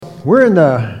we're in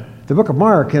the book of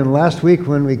Mark, and last week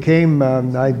when we came,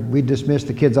 we dismissed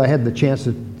the kids. I had the chance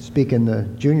to speak in the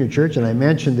junior church, and I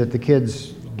mentioned that the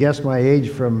kids guessed my age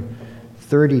from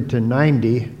 30 to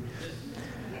 90.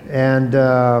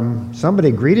 And somebody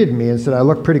greeted me and said, I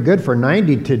look pretty good for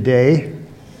 90 today.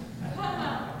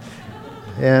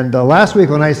 And last week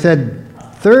when I said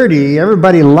 30,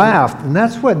 everybody laughed. And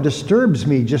that's what disturbs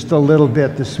me just a little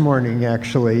bit this morning,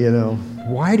 actually,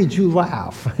 Why did you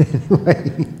laugh?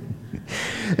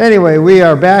 Anyway, we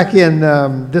are back in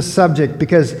this subject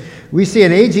because we see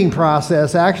an aging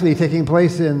process actually taking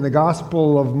place in the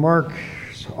Gospel of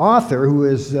Mark's author, who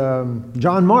is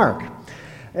John Mark.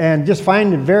 And just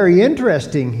find it very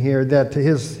interesting here that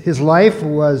his life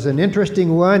was an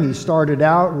interesting one. He started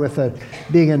out with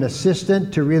being an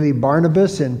assistant to really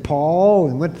Barnabas and Paul,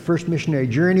 and went the first missionary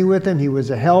journey with him. He was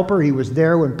a helper. He was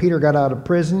there when Peter got out of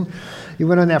prison. He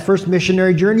went on that first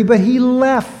missionary journey, but he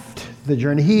left the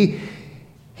journey.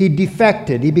 He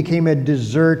defected. He became a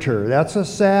deserter. That's a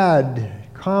sad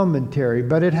commentary,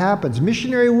 but it happens.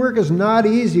 Missionary work is not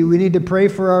easy. We need to pray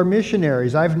for our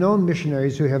missionaries. I've known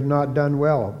missionaries who have not done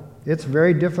well. It's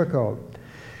very difficult.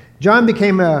 John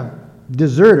became a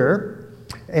deserter,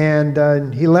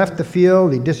 and he left the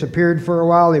field. He disappeared for a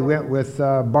while. He went with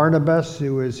Barnabas,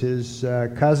 who was his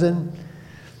cousin.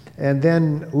 And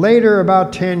then later,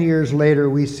 about 10 years later,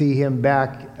 we see him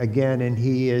back again, and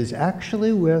he is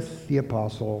actually with the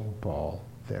Apostle Paul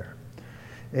there.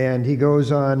 And he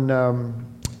goes on,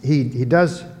 he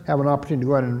does have an opportunity to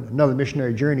go on another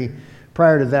missionary journey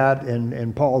prior to that,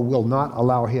 and Paul will not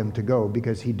allow him to go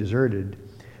because he deserted.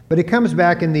 But he comes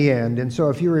back in the end. And so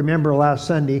if you remember last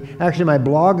Sunday, actually my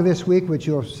blog this week, which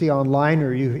you'll see online,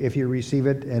 or if you receive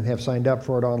it and have signed up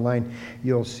for it online,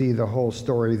 you'll see the whole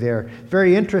story there.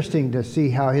 Very interesting to see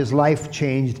how his life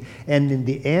changed. And in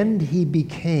the end, he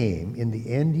became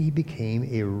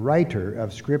a writer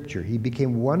of Scripture. He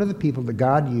became one of the people that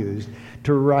God used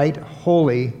to write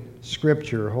Holy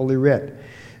Scripture, Holy Writ.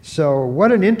 So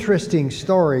what an interesting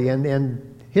story. And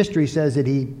history says that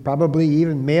he probably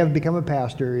even may have become a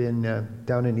pastor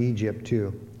down in Egypt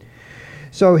too.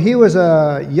 So he was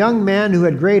a young man who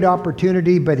had great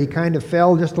opportunity, but he kind of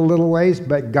fell just a little ways,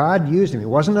 but God used him. He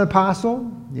wasn't an apostle,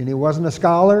 and he wasn't a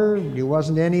scholar. He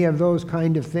wasn't any of those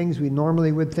kind of things we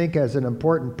normally would think as an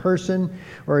important person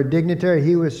or a dignitary.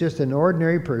 He was just an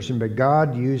ordinary person, but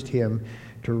God used him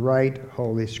to write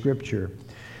Holy Scripture.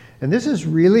 And this is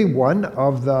really one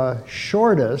of the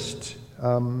shortest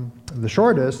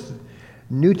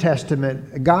New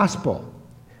Testament gospel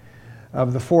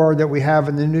of the four that we have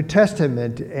in the New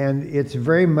Testament, and it's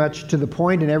very much to the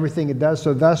point in everything it does,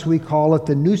 so thus we call it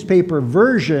the newspaper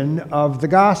version of the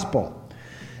gospel.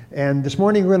 And this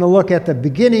morning we're going to look at the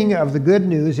beginning of the good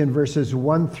news in verses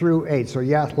 1 through 8. So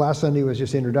last Sunday was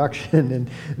just introduction, and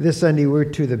this Sunday we're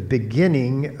to the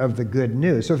beginning of the good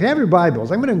news. So if you have your Bibles,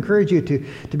 I'm going to encourage you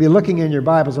to be looking in your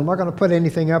Bibles. I'm not going to put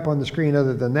anything up on the screen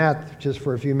other than that, just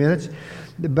for a few minutes.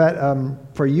 But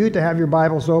for you to have your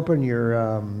Bibles open,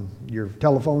 your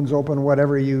telephones open,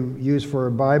 whatever you use for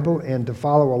a Bible, and to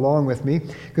follow along with me,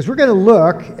 because we're going to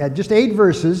look at just 8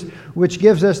 verses, which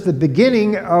gives us the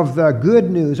beginning of the good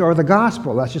news, or the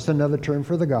gospel. That's just another term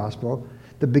for the gospel.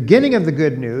 The beginning of the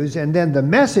good news, and then the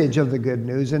message of the good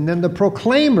news, and then the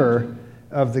proclaimer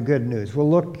of the good news.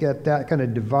 We'll look at that, kind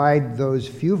of divide those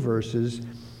few verses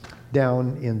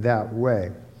down in that way.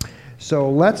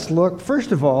 So let's look,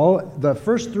 first of all, the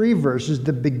first 3 verses,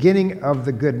 the beginning of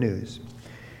the good news.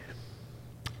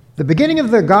 The beginning of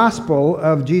the gospel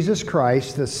of Jesus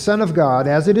Christ, the Son of God,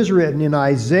 as it is written in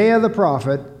Isaiah the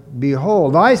prophet,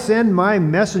 Behold, I send my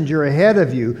messenger ahead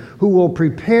of you, who will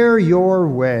prepare your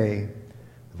way.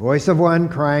 The voice of one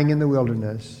crying in the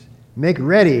wilderness, Make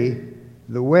ready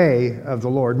the way of the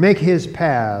Lord. Make his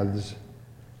paths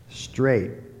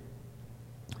straight.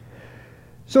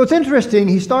 So it's interesting,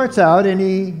 he starts out and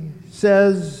he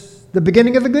says the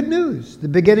beginning of the good news, the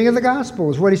beginning of the gospel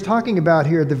is what he's talking about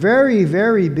here, the very,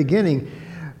 very beginning.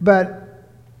 But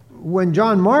when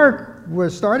John Mark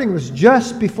was starting, was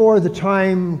just before the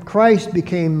time Christ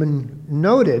became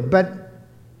noted. But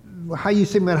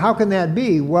how can that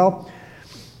be? Well,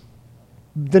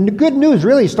 the good news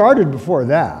really started before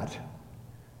that.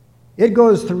 It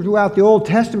goes throughout the Old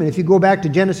Testament. If you go back to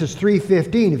Genesis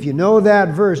 3:15, if you know that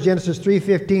verse, Genesis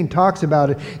 3:15 talks about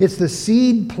it. It's the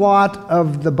seed plot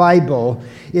of the Bible.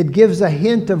 It gives a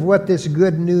hint of what this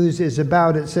good news is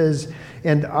about. It says,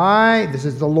 this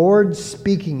is the Lord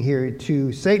speaking here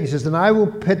to Satan. He says, and I will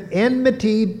put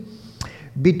enmity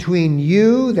between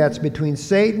you, that's between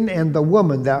Satan, and the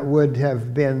woman. That would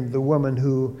have been the woman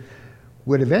who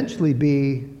would eventually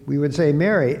be, we would say,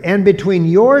 Mary. And between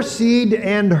your seed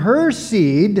and her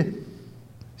seed,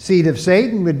 seed of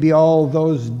Satan would be all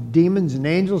those demons and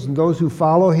angels and those who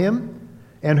follow him.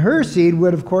 And her seed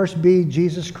would, of course, be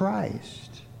Jesus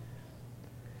Christ.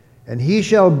 And he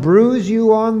shall bruise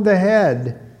you on the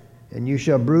head, and you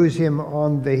shall bruise him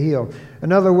on the heel.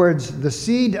 In other words, the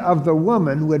seed of the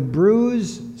woman would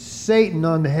bruise Satan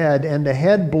on the head, and the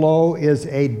head blow is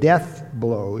a death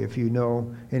blow, if you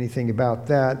know anything about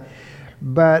that.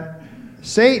 But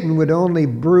Satan would only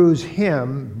bruise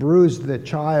him, bruise the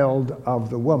child of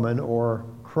the woman, or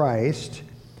Christ,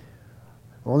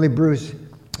 only bruise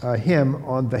him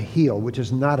on the heel, which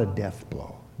is not a death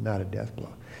blow, not a death blow.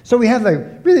 So we have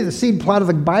really the seed plot of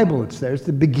the Bible. It's there. It's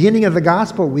the beginning of the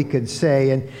gospel, we could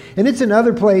say. And it's in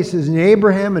other places, in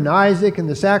Abraham and Isaac and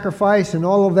the sacrifice and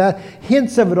all of that.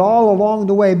 Hints of it all along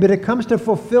the way. But it comes to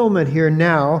fulfillment here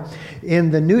now in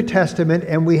the New Testament.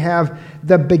 And we have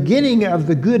the beginning of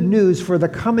the good news for the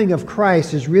coming of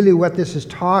Christ is really what this is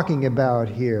talking about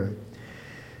here.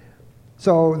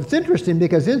 So it's interesting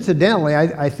because incidentally,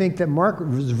 I think that Mark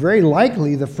was very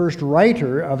likely the first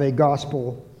writer of a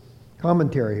gospel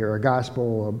commentary here, a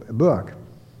gospel book.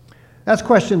 That's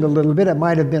questioned a little bit. It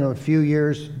might have been a few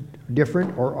years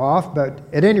different or off, but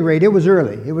at any rate, it was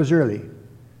early. It was early.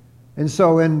 And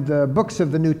so in the books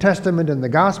of the New Testament and the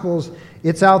Gospels,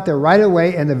 it's out there right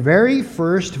away, and the very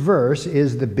first verse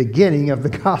is the beginning of the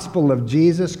gospel of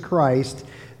Jesus Christ,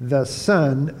 the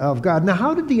Son of God. Now,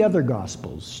 how did the other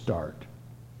Gospels start?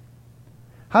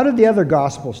 How did the other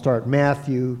Gospels start?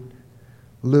 Matthew,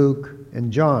 Luke,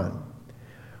 and John.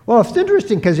 Well, it's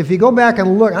interesting because if you go back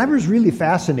and look, I was really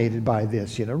fascinated by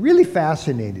this, really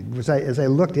fascinated as I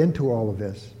looked into all of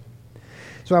this.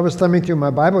 So I was thumbing through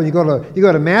my Bible. You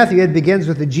go to Matthew, it begins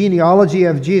with the genealogy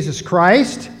of Jesus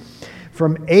Christ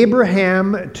from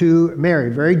Abraham to Mary.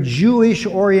 Very Jewish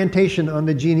orientation on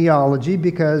the genealogy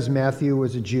because Matthew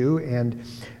was a Jew and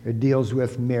it deals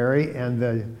with Mary and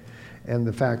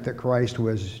the fact that Christ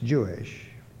was Jewish.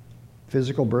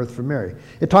 Physical birth from Mary.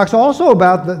 It talks also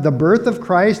about the birth of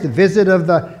Christ, the visit of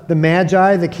the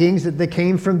Magi, the kings that they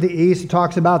came from the east. It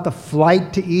talks about the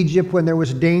flight to Egypt when there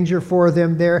was danger for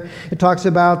them there. It talks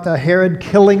about Herod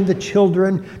killing the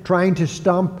children, trying to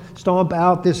stomp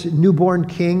out this newborn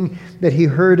king that he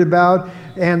heard about,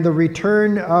 and the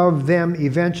return of them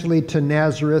eventually to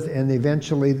Nazareth, and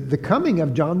eventually the coming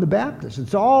of John the Baptist.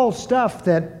 It's all stuff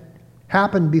that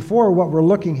happened before what we're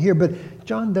looking here, but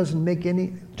John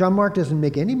Mark doesn't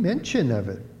make any mention of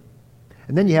it.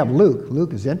 And then you have Luke.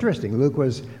 Luke is interesting. Luke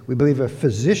was, we believe, a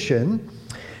physician,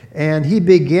 and he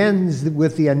begins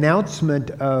with the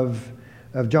announcement of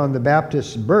John the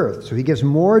Baptist's birth. So he gives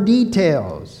more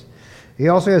details. He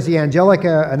also has the angelic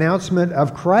announcement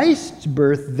of Christ's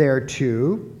birth there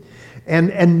too,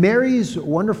 and Mary's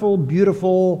wonderful,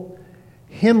 beautiful,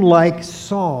 hymn-like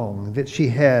song that she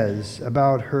has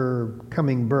about her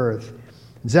coming birth.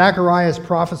 Zechariah's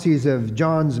prophecies of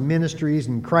John's ministries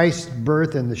and Christ's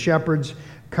birth and the shepherds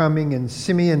coming and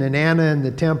Simeon and Anna in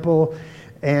the temple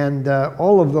and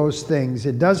all of those things.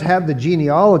 It does have the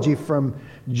genealogy from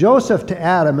Joseph to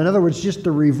Adam. In other words, just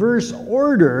the reverse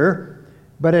order,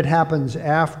 but it happens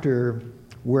after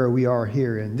where we are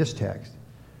here in this text.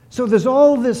 So there's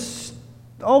all this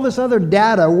other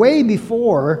data way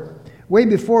before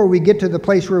we get to the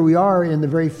place where we are in the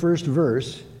very first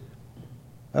verse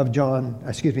of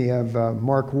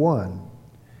Mark 1.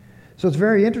 So it's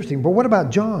very interesting. But what about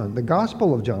John, the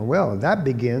Gospel of John? Well, that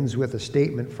begins with a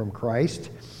statement from Christ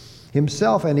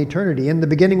himself and eternity. In the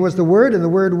beginning was the Word, and the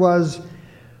Word was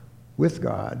with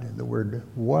God. And the Word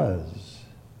was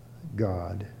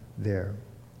God there.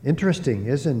 Interesting,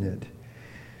 isn't it?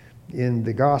 In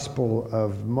the Gospel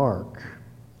of Mark.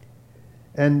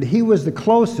 And he was the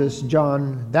closest,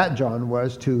 John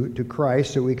was, to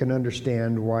Christ, so we can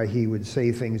understand why he would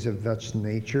say things of such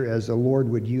nature, as the Lord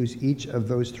would use each of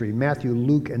those three, Matthew,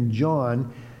 Luke, and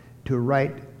John, to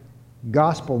write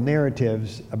gospel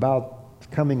narratives about the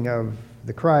coming of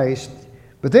the Christ.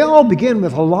 But they all begin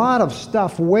with a lot of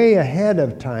stuff way ahead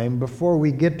of time before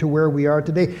we get to where we are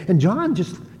today. And John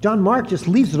Mark just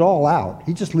leaves it all out.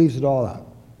 He just leaves it all out.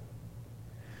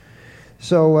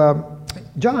 So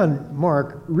John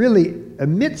Mark really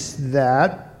admits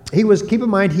that keep in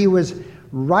mind, he was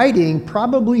writing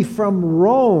probably from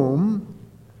Rome.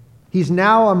 He's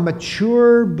now a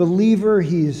mature believer.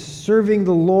 He's serving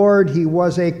the Lord. He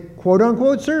was a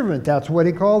quote-unquote servant. That's what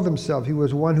he called himself. He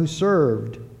was one who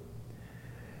served.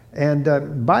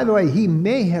 And by the way, he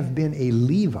may have been a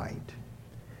Levite.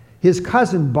 His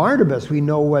cousin Barnabas, we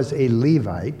know, was a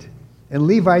Levite. And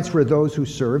Levites were those who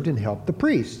served and helped the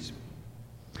priests.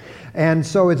 And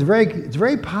so it's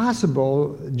very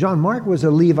possible John Mark was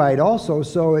a Levite also,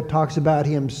 so it talks about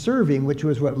him serving, which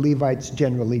was what Levites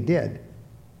generally did.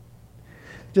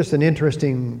 Just an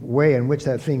interesting way in which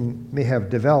that thing may have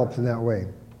developed in that way.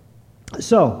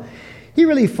 So he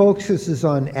really focuses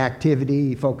on activity,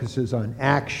 he focuses on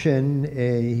action,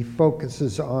 he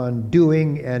focuses on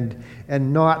doing and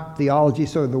not theology.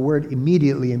 So the word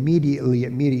immediately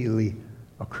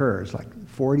occurs, like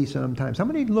 40 sometimes. How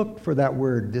many looked for that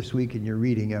word this week in your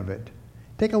reading of it?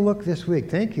 Take a look this week.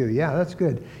 Thank you. Yeah, that's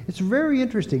good. It's very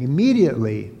interesting.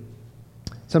 Immediately.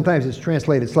 Sometimes it's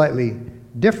translated slightly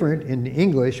different in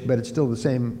English, but it's still the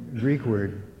same Greek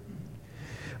word.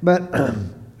 But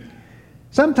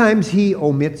sometimes he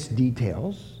omits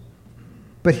details,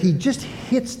 but he just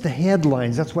hits the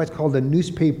headlines. That's why it's called a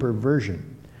newspaper version.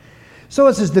 So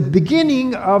it says the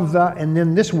beginning of the, and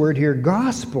then this word here,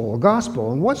 gospel.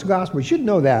 And what's gospel? You should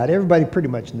know that. Everybody pretty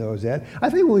much knows that. I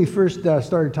think when we first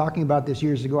started talking about this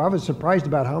years ago, I was surprised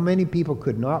about how many people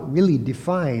could not really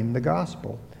define the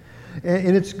gospel.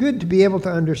 And it's good to be able to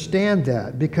understand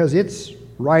that because it's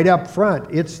right up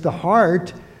front. It's the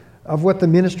heart of what the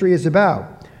ministry is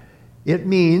about. It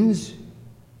means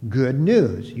good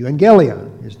news.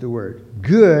 Euangelion is the word.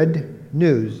 Good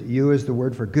news. Eu is the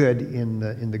word for good in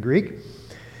the Greek.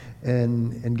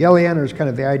 And Evangelion is kind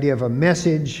of the idea of a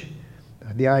message,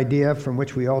 the idea from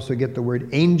which we also get the word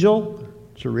angel.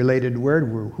 It's a related word,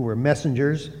 who are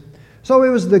messengers. So it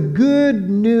was the good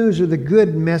news or the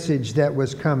good message that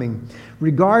was coming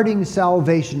regarding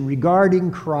salvation,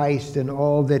 regarding Christ and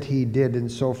all that he did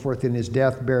and so forth in his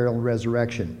death, burial, and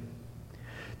resurrection.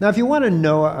 Now, if you want to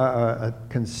know a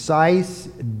concise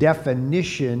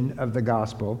definition of the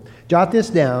gospel, jot this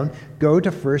down, go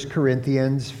to 1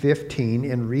 Corinthians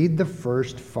 15 and read the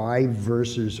first 5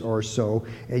 verses or so,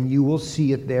 and you will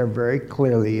see it there very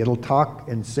clearly. It'll talk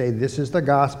and say this is the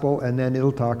gospel, and then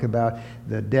it'll talk about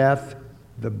the death,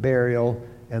 the burial,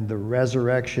 and the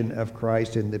resurrection of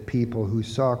Christ and the people who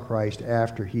saw Christ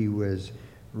after he was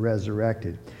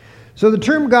resurrected. So the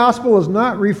term gospel is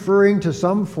not referring to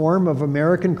some form of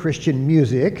American Christian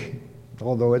music,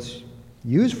 although it's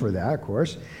used for that, of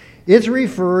course. It's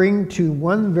referring to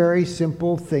one very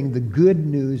simple thing, the good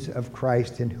news of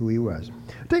Christ and who he was.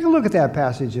 Take a look at that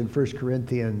passage in 1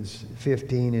 Corinthians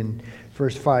 15 and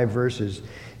first 5 verses,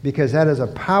 because that is a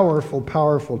powerful,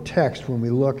 powerful text when we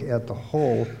look at the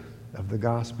whole of the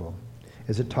gospel,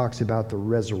 as it talks about the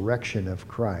resurrection of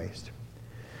Christ.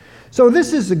 So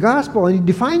this is the gospel, and he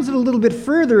defines it a little bit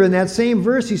further in that same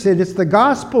verse. He said it's the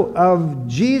gospel of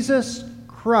Jesus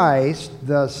Christ,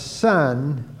 the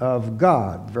Son of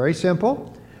God. Very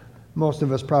simple. Most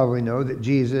of us probably know that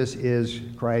Jesus is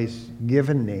Christ's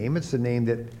given name. It's the name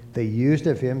that they used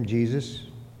of him. Jesus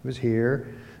was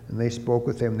here, and they spoke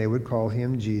with him. They would call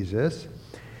him Jesus.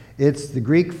 It's the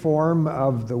Greek form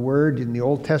of the word in the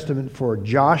Old Testament for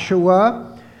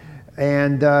Joshua.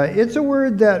 And it's a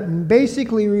word that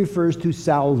basically refers to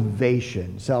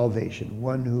salvation,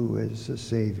 one who is a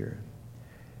Savior.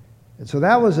 And so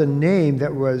that was a name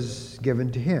that was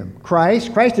given to him.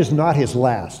 Christ is not his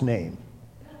last name.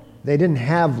 They didn't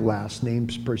have last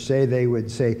names per se. They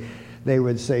would say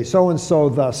so-and-so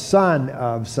the son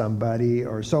of somebody,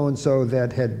 or so-and-so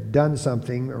that had done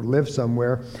something or lived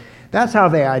somewhere. That's how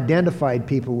they identified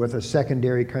people with a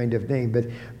secondary kind of name. But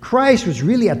Christ was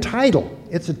really a title.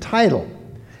 It's a title.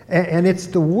 And it's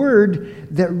the word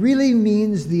that really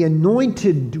means the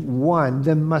anointed one,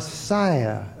 the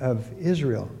Messiah of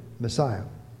Israel. Messiah.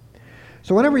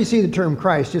 So whenever you see the term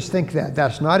Christ, just think that.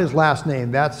 That's not his last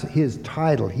name. That's his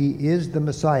title. He is the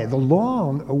Messiah, the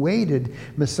long-awaited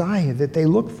Messiah that they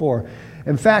look for.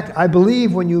 In fact, I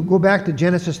believe when you go back to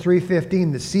Genesis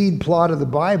 3:15, the seed plot of the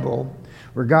Bible,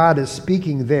 where God is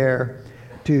speaking there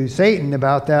to Satan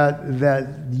about that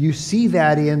you see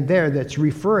that in there that's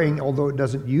referring, although it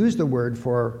doesn't use the word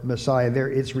for Messiah there,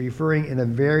 it's referring in a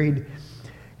varied,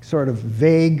 sort of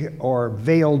vague or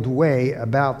veiled way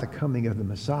about the coming of the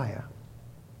Messiah.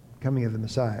 Coming of the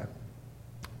Messiah.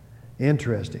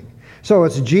 Interesting. So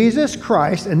it's Jesus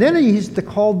Christ, and then he's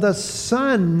called the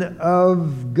Son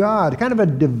of God, kind of a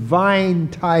divine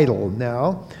title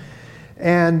now.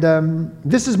 And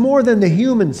this is more than the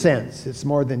human sense. It's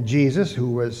more than Jesus, who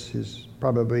was his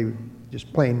probably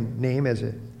just plain name as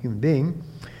a human being.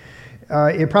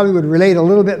 It probably would relate a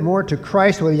little bit more to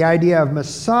Christ with the idea of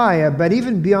Messiah, but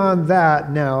even beyond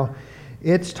that now,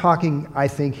 it's talking, I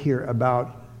think, here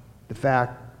about the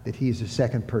fact that he's the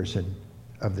second person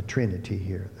of the Trinity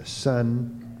here, the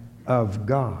Son of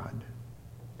God.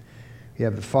 You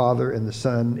have the Father and the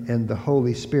Son and the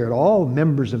Holy Spirit, all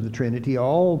members of the Trinity,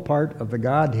 all part of the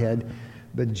Godhead,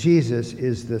 but Jesus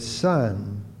is the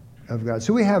Son of God.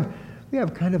 So we have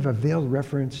kind of a veiled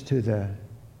reference to the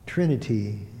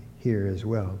Trinity here as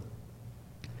well.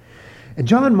 And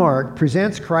John Mark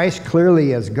presents Christ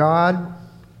clearly as God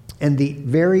and the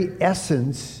very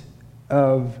essence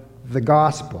of the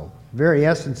gospel, very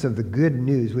essence of the good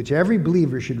news, which every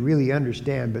believer should really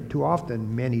understand, but too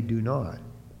often many do not.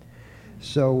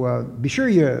 So be sure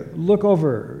you look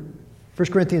over 1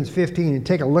 Corinthians 15 and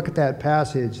take a look at that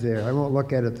passage there. I won't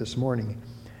look at it this morning,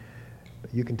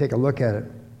 but you can take a look at it.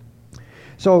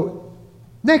 So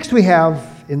next we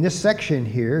have in this section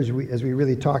here, as we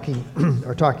really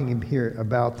are talking here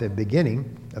about the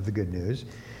beginning of the good news,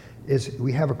 is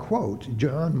we have a quote.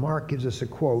 John Mark gives us a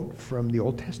quote from the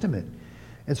Old Testament.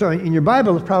 And so in your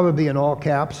Bible, it's probably in all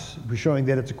caps, showing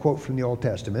that it's a quote from the Old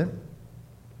Testament.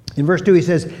 In verse 2, he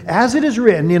says, "As it is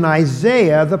written in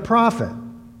Isaiah the prophet,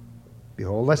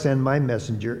 behold, I send my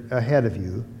messenger ahead of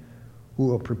you, who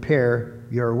will prepare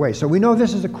your way." So we know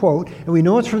this is a quote, and we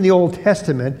know it's from the Old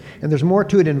Testament, and there's more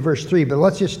to it in verse 3, but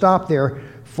let's just stop there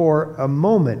for a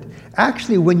moment.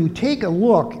 Actually, when you take a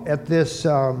look at this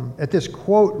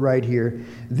quote right here,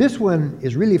 this one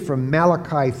is really from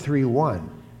Malachi 3:1.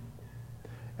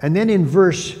 And then in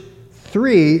verse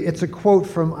 3, it's a quote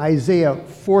from Isaiah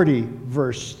 40,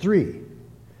 verse 3.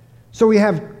 So we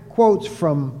have quotes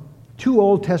from two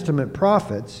Old Testament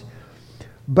prophets,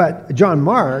 but John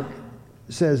Mark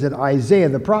says that Isaiah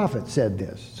the prophet said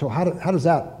this. So how does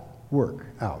that work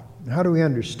out? How do we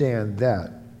understand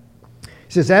that?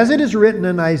 He says, "As it is written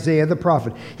in Isaiah the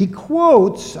prophet." He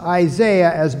quotes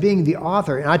Isaiah as being the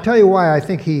author. And I tell you why I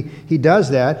think he does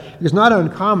that. It's not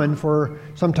uncommon for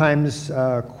sometimes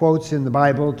quotes in the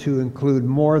Bible to include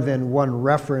more than one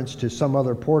reference to some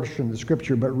other portion of the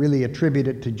Scripture, but really attribute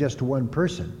it to just one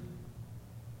person.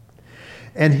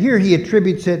 And here he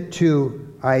attributes it to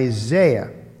Isaiah.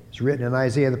 It's written in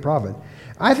Isaiah the prophet.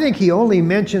 I think he only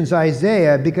mentions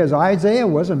Isaiah because Isaiah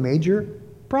was a major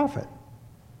prophet.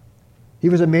 He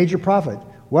was a major prophet.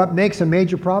 What makes a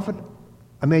major prophet?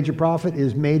 A major prophet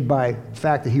is made by the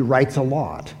fact that he writes a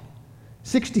lot.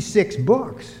 66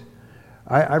 books.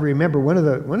 I remember one of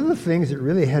the things that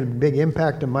really had a big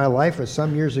impact on my life was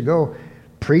some years ago,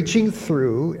 preaching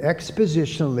through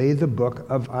expositionally the book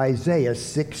of Isaiah,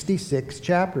 66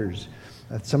 chapters.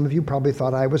 Some of you probably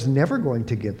thought I was never going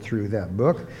to get through that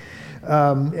book.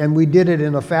 And we did it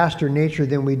in a faster nature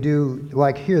than we do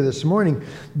like here this morning.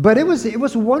 But it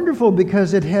was wonderful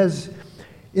because it has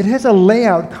a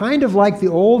layout kind of like the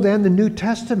Old and the New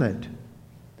Testament.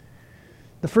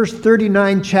 The first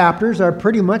 39 chapters are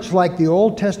pretty much like the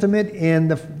Old Testament,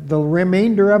 and the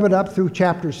remainder of it up through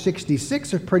chapter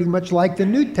 66 are pretty much like the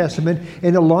New Testament,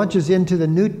 and it launches into the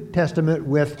New Testament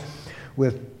with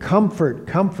comfort,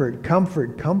 comfort,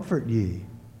 comfort, comfort ye.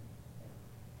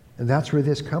 And that's where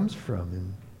this comes from.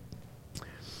 And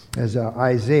as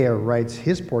Isaiah writes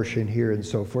his portion here and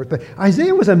so forth. But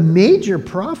Isaiah was a major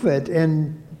prophet,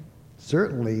 and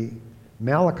certainly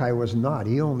Malachi was not.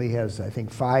 He only has, I think,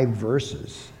 5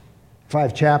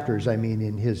 chapters,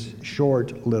 in his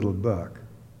short little book.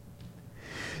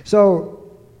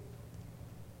 So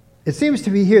it seems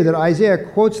to be here that Isaiah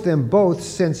quotes them both,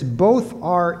 since both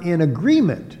are in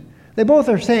agreement. They both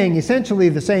are saying essentially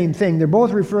the same thing. They're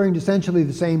both referring to essentially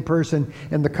the same person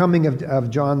and the coming of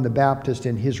John the Baptist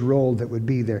and his role that would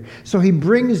be there. So he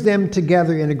brings them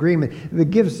together in agreement. It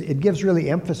gives really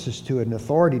emphasis to it and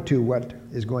authority to what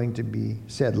is going to be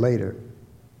said later.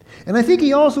 And I think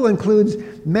he also includes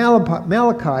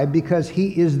Malachi because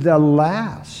he is the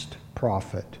last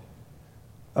prophet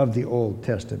of the Old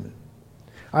Testament.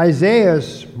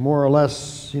 Isaiah's more or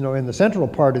less, in the central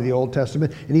part of the Old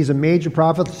Testament, and he's a major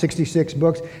prophet, 66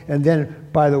 books. And then,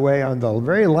 by the way, on the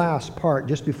very last part,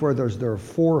 just before there are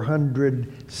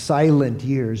 400 silent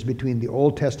years between the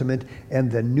Old Testament and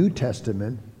the New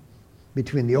Testament,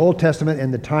 between the Old Testament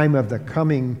and the time of the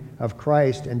coming of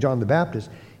Christ and John the Baptist.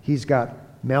 He's got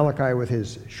Malachi with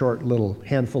his short little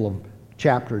handful of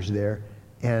chapters there,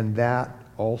 and that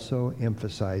also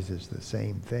emphasizes the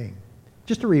same thing.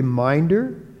 Just a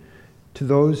reminder to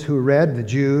those who read, the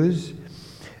Jews,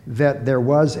 that there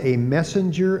was a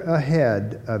messenger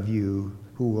ahead of you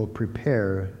who will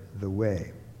prepare the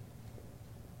way.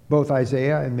 Both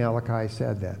Isaiah and Malachi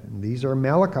said that. And these are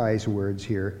Malachi's words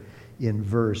here in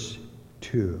verse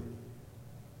 2.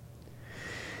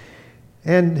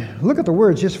 And look at the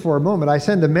words just for a moment. I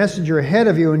send a messenger ahead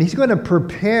of you, and he's going to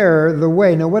prepare the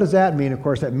way. Now, what does that mean? Of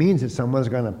course, that means that someone's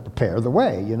going to prepare the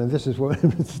way. This is what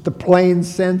it's the plain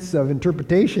sense of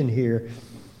interpretation here.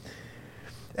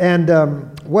 And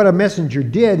what a messenger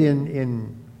did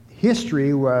in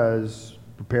history was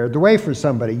prepared the way for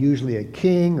somebody, usually a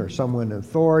king or someone in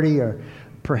authority, or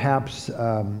perhaps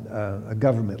a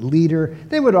government leader.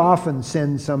 They would often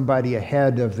send somebody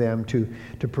ahead of them to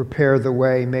prepare the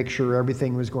way, make sure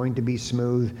everything was going to be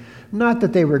smooth. Not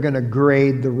that they were going to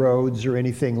grade the roads or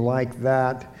anything like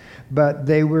that, but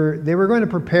they were going to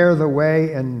prepare the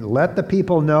way and let the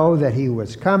people know that he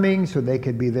was coming so they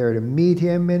could be there to meet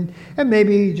him, and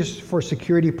maybe just for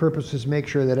security purposes make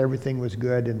sure that everything was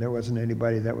good and there wasn't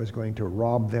anybody that was going to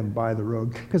rob them by the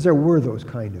road, because there were those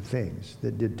kind of things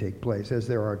that did take place, as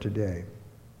there are today.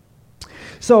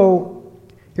 So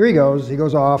here he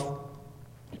goes off,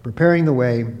 preparing the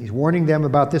way. He's warning them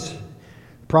about this.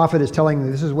 The prophet is telling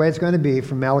them this is the way it's going to be,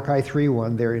 from Malachi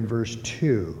 3:1 there in verse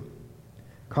 2.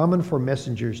 Common for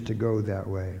messengers to go that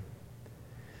way.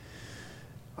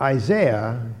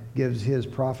 Isaiah gives his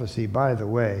prophecy, by the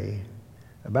way,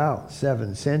 about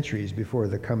 7 centuries before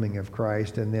the coming of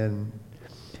Christ, and then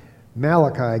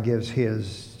Malachi gives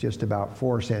his just about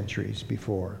 4 centuries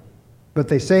before. But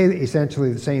they say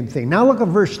essentially the same thing. Now look at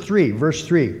verse 3. Verse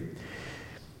 3.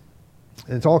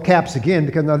 And it's all caps again,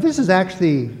 because now this is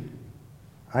actually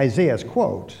Isaiah's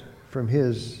quote from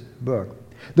his book.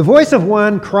 The voice of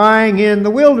one crying in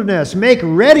the wilderness, make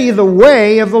ready the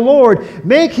way of the Lord,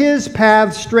 make his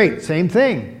path straight. Same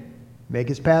thing. Make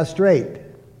his path straight.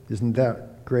 Isn't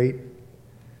that great?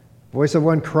 Voice of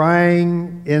one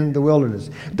crying in the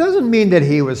wilderness. It doesn't mean that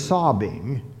he was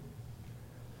sobbing,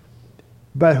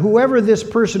 but whoever this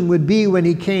person would be when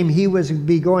he came, he would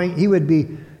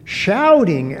be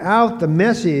shouting out the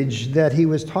message that he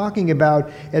was talking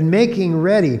about and making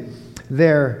ready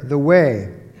the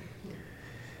way.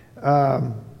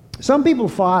 Some people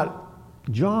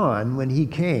thought John, when he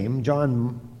came,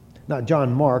 not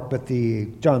John Mark, but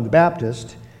John the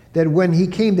Baptist, that when he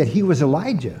came that he was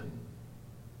Elijah,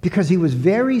 because he was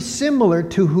very similar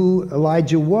to who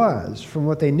Elijah was from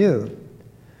what they knew.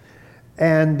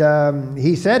 And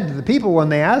he said to the people when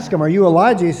they asked him, are you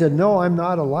Elijah? He said, no, I'm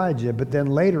not Elijah. But then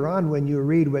later on when you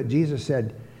read what Jesus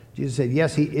said,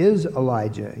 yes, he is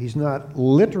Elijah. He's not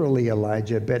literally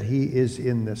Elijah, but he is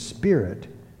in the spirit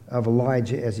of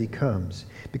Elijah as he comes.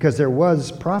 Because there was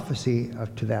prophecy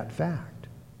to that fact,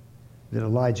 that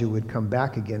Elijah would come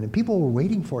back again. And people were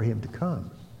waiting for him to come.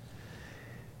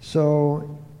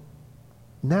 So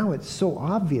now it's so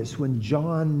obvious when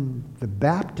John the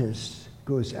Baptist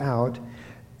goes out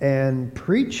and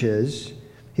preaches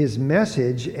his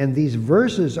message, and these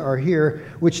verses are here,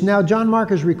 which now John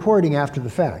Mark is recording after the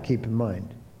fact, keep in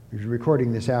mind. He's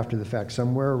recording this after the fact,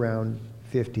 somewhere around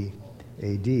 50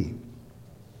 A.D.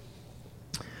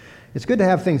 It's good to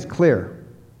have things clear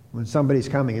when somebody's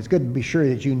coming. It's good to be sure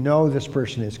that you know this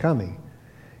person is coming.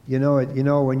 You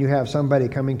know, when you have somebody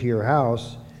coming to your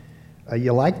house,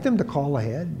 you like them to call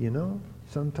ahead,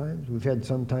 sometimes. We've had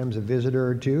sometimes a visitor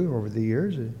or two over the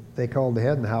years. They called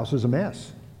ahead and the house was a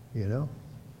mess, I'm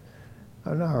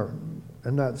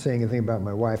not saying anything about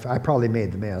my wife. I probably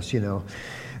made the mess,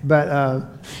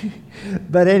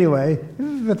 But anyway,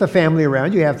 with the family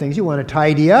around, you have things you want to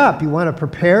tidy up. You want to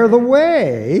prepare the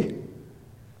way.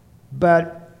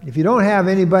 But if you don't have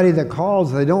anybody that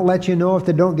calls, they don't let you know, if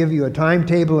they don't give you a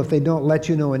timetable, if they don't let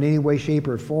you know in any way, shape,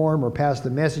 or form, or pass the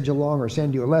message along or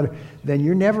send you a letter, then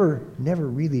you're never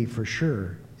really for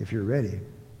sure if you're ready.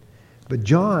 But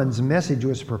John's message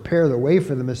was to prepare the way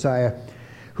for the Messiah,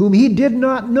 whom he did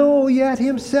not know yet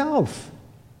himself,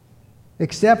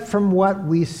 except from what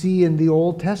we see in the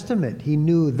Old Testament. He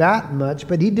knew that much,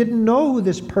 but he didn't know who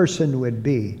this person would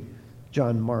be.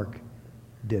 John Mark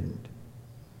didn't.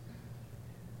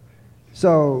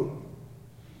 So,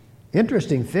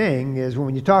 interesting thing is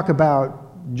when you talk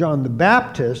about John the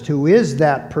Baptist, who is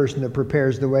that person that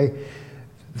prepares the way,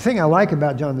 the thing I like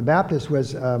about John the Baptist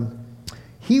was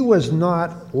he was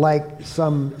not like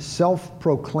some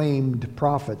self-proclaimed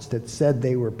prophets that said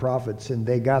they were prophets and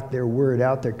they got their word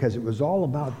out there because it was all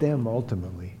about them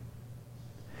ultimately.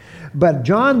 But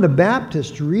John the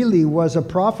Baptist really was a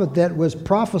prophet that was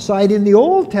prophesied in the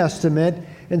Old Testament.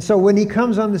 And so when he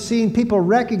comes on the scene, people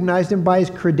recognized him by his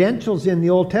credentials in the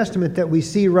Old Testament that we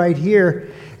see right here,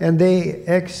 and they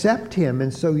accept him.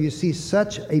 And so you see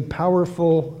such a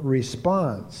powerful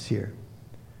response here.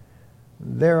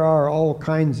 There are all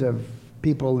kinds of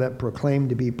people that proclaim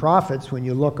to be prophets when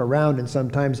you look around, and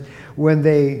sometimes when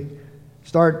they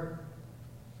start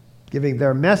giving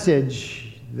their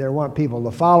message, they want people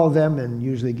to follow them and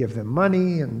usually give them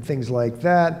money and things like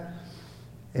that.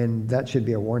 And that should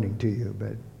be a warning to you.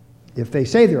 But if they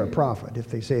say they're a prophet,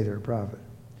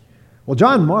 Well,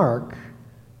 John Mark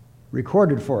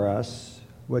recorded for us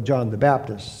what John the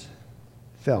Baptist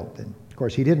felt. And of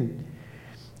course, he didn't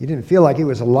feel like he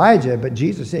was Elijah, but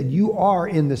Jesus said, you are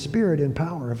in the spirit and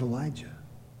power of Elijah.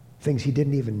 things he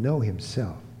didn't even know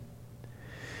himself.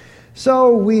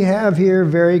 So we have here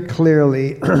very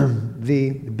clearly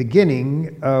the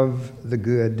beginning of the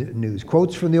good news.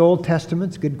 Quotes from the Old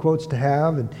Testament, good quotes to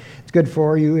have, and it's good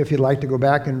for you if you'd like to go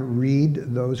back and read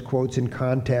those quotes in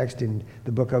context in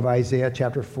the book of Isaiah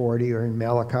chapter 40 or in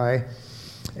Malachi,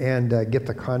 and get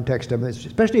the context of it,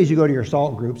 especially as you go to your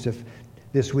SALT groups. If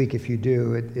this week, if you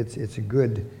do, it's a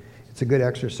good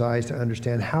exercise to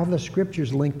understand how the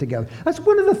scriptures link together. That's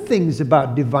one of the things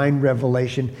about divine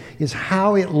revelation, is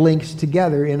how it links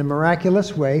together in a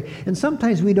miraculous way, and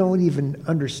sometimes we don't even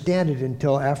understand it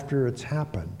until after it's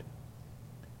happened.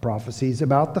 Prophecies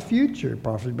about the future,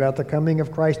 prophecies about the coming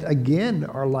of Christ, again,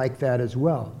 are like that as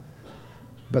well.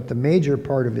 But the major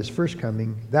part of his first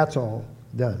coming, that's all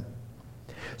done.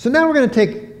 So now we're going to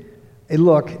take a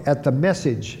look at the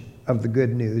message of the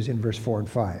good news in verse 4 and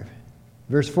 5.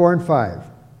 Verse 4 and 5.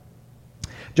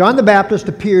 John the Baptist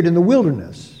appeared in the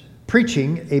wilderness,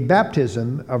 preaching a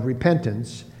baptism of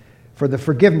repentance for the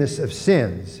forgiveness of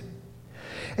sins.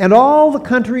 And all the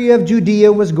country of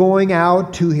Judea was going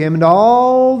out to him, and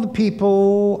all the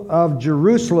people of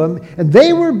Jerusalem, and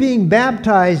they were being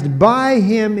baptized by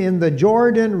him in the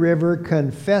Jordan River,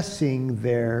 confessing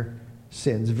their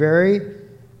sins. Very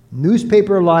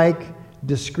newspaper-like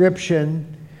description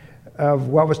of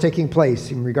what was taking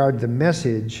place in regard to the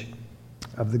message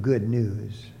of the good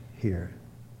news here.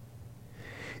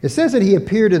 It says that he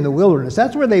appeared in the wilderness.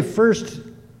 That's where they first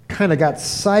kind of got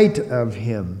sight of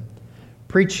him,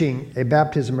 preaching a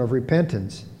baptism of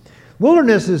repentance.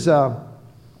 Wilderness is,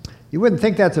 you wouldn't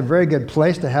think that's a very good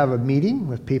place to have a meeting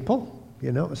with people,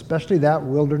 especially that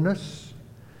wilderness.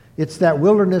 It's that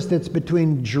wilderness that's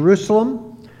between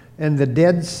Jerusalem and the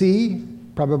Dead Sea,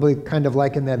 probably kind of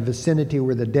like in that vicinity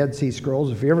where the Dead Sea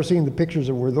Scrolls. If you've ever seen the pictures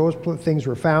of where those things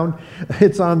were found,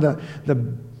 it's on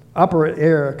the upper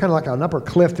area, kind of like an upper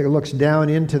cliff that looks down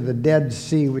into the Dead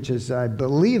Sea, which is, I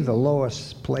believe, the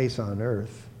lowest place on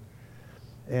earth.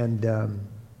 And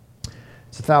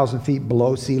it's 1,000 feet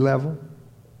below sea level,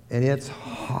 and it's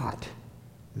hot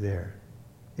there.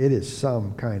 It is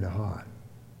some kind of hot.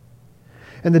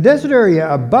 And the desert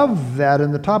area above that,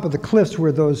 in the top of the cliffs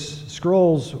where those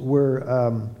scrolls were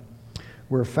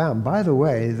found. By the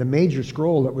way, the major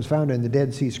scroll that was found in the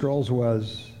Dead Sea Scrolls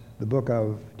was the book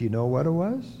of, do you know what it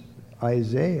was?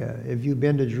 Isaiah. If you've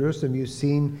been to Jerusalem, you've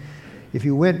seen, if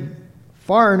you went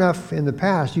far enough in the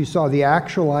past, you saw the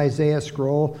actual Isaiah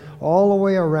scroll all the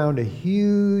way around a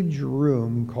huge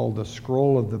room called the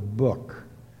Scroll of the Book.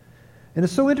 And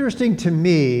it's so interesting to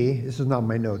me, this is not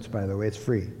my notes, by the way, it's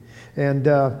free. And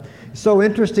so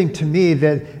interesting to me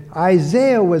that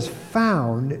Isaiah was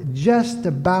found just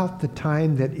about the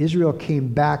time that Israel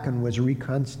came back and was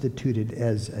reconstituted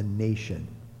as a nation.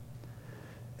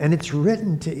 And it's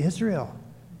written to Israel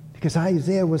because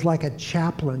Isaiah was like a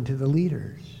chaplain to the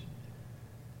leaders.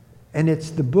 And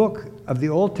it's the book of the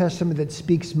Old Testament that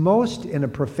speaks most in a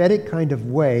prophetic kind of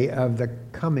way of the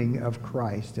coming of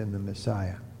Christ and the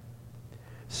Messiah.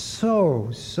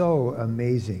 So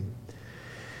amazing.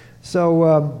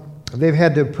 So they've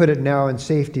had to put it now in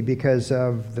safety because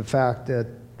of the fact that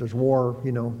there's war,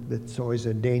 that's always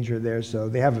a danger there. So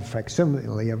they have a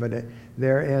facsimile of it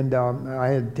there. And I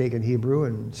had taken Hebrew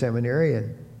in seminary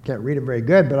and can't read it very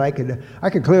good, but I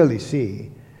could clearly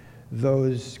see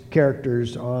those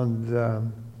characters on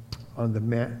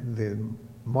the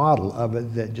model of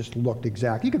it that just looked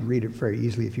exact. You could read it very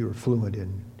easily if you were fluent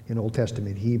in Old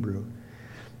Testament Hebrew.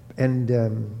 And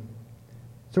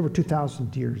it's over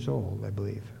 2,000 years old, I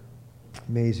believe.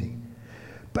 Amazing.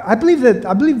 But I believe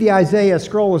the Isaiah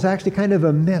scroll was actually kind of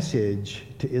a message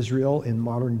to Israel in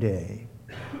modern day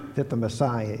that the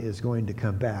Messiah is going to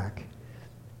come back.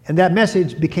 And that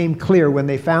message became clear when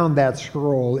they found that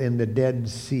scroll in the Dead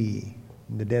Sea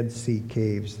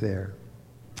caves there.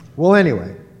 Well,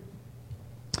 anyway,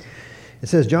 it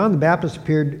says, John the Baptist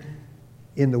appeared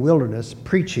in the wilderness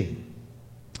preaching.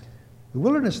 The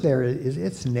wilderness there,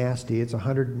 it's nasty. It's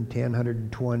 110,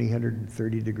 120,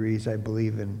 130 degrees, I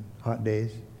believe, in hot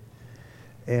days.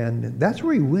 And that's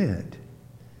where he went.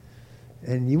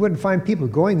 And you wouldn't find people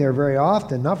going there very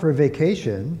often, not for a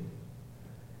vacation.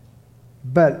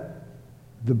 But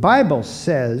the Bible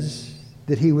says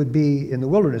that he would be in the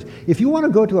wilderness. If you want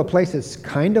to go to a place that's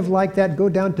kind of like that, go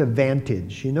down to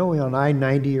Vantage. On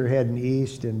I-90 you're heading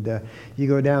east, and you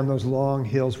go down those long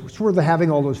hills. It's where they're having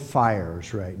all those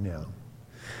fires right now.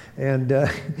 And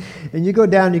you go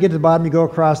down, you get to the bottom, you go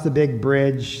across the big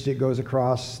bridge that goes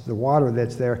across the water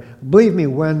that's there. Believe me,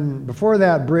 before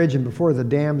that bridge and before the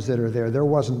dams that are there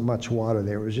wasn't much water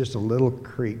there. It was just a little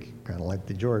creek, kind of like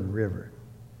the Jordan River.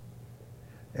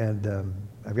 And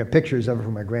I've got pictures of it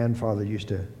from my grandfather used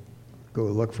to go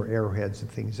look for arrowheads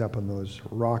and things up on those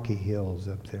rocky hills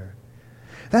up there.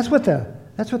 That's what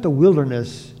the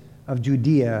wilderness of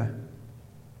Judea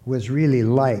was really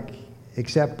like,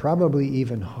 except probably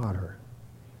even hotter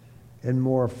and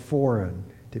more foreign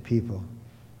to people.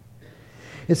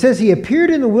 It says he appeared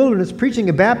in the wilderness preaching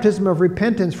a baptism of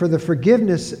repentance for the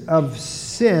forgiveness of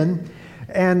sin.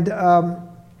 And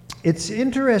it's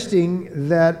interesting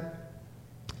that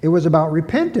it was about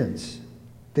repentance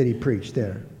that he preached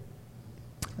there.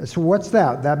 So what's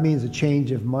that? That means a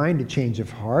change of mind, a change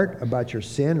of heart about your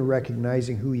sin,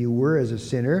 recognizing who you were as a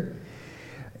sinner.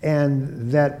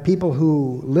 And that people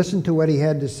who listened to what he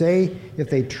had to say, if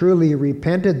they truly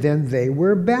repented, then they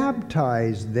were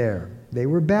baptized there. They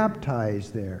were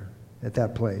baptized there at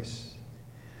that place.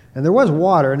 And there was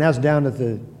water, and that's down at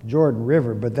the Jordan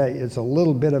River, but it's a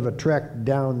little bit of a trek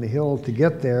down the hill to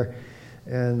get there,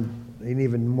 and an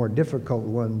even more difficult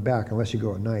one back, unless you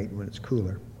go at night when it's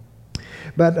cooler.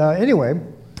 But anyway,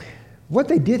 what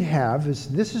they did have is,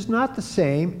 this is not the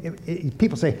same.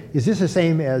 People say, is this the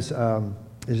same as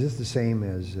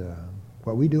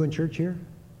what we do in church here?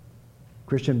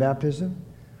 Christian baptism?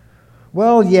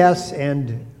 Well, yes,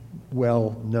 and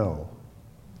well, no.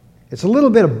 It's a little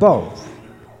bit of both.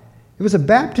 It was a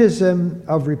baptism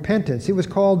of repentance. It was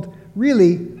called,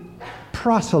 really,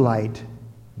 proselyte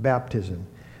baptism.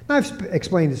 Now, I've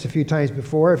explained this a few times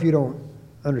before. If you don't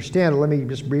understand it, let me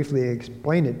just briefly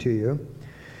explain it to you.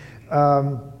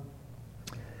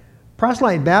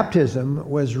 Proselyte baptism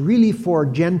was really for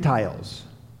Gentiles,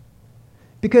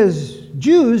 because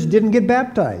Jews didn't get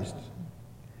baptized,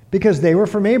 because they were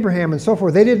from Abraham and so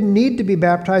forth. They didn't need to be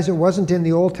baptized. It wasn't in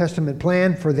the Old Testament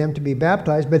plan for them to be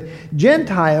baptized. But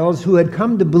Gentiles who had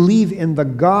come to believe in the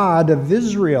God of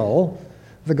Israel,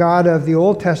 the God of the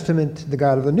Old Testament, the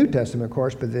God of the New Testament, of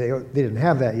course, but they didn't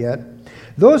have that yet.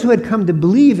 Those who had come to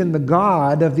believe in the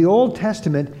God of the Old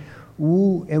Testament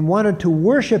and wanted to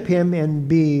worship him and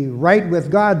be right with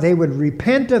God, they would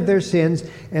repent of their sins,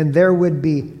 and there would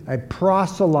be a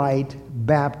proselyte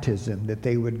baptism that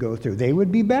they would go through. They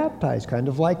would be baptized, kind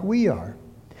of like we are.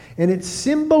 And it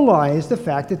symbolized the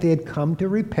fact that they had come to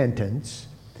repentance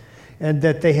and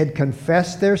that they had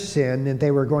confessed their sin and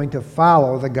they were going to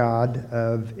follow the God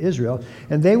of Israel.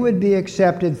 And they would be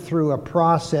accepted through a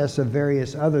process of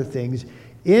various other things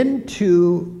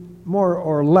into, more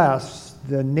or less,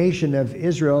 the nation of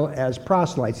Israel as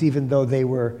proselytes, even though they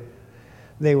were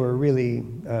really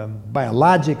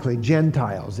biologically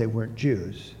Gentiles. They weren't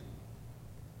Jews.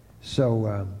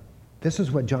 So this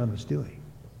is what John was doing.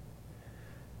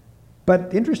 But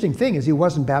the interesting thing is he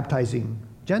wasn't baptizing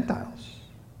Gentiles.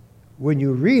 When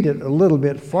you read it a little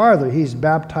bit farther, he's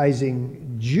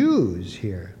baptizing Jews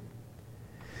here.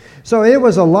 So it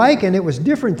was alike and it was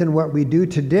different than what we do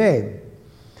today.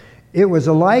 It was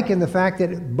alike in the fact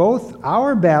that both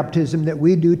our baptism that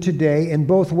we do today and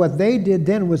both what they did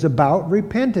then was about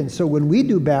repentance. So when we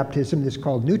do baptism, this is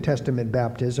called New Testament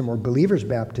baptism or believer's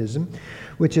baptism,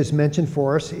 which is mentioned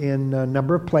for us in a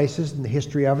number of places in the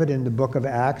history of it, in the book of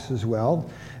Acts as well.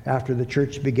 After the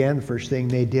church began, the first thing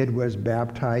they did was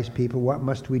baptize people. What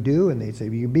must we do? And they'd say,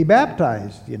 you be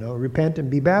baptized, repent and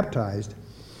be baptized.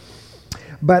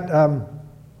 But,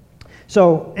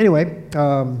 so anyway,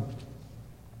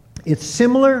 it's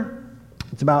similar.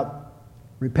 It's about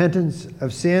repentance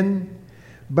of sin,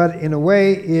 but in a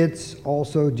way it's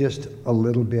also just a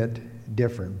little bit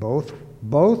different. Both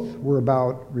were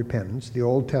about repentance, the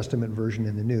Old Testament version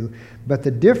and the New, but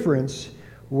the difference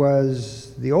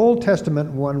was the Old Testament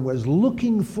one was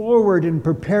looking forward and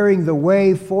preparing the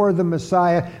way for the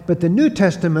Messiah, but the New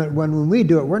Testament one, when we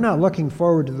do it, we're not looking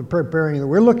forward to the preparing,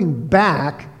 we're looking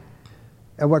back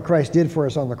at what Christ did for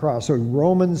us on the cross. So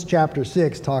Romans chapter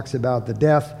 6 talks about the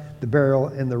death, the burial,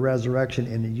 and the resurrection,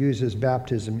 and it uses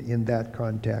baptism in that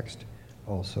context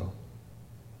also.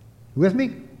 You with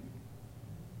me?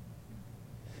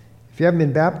 If you haven't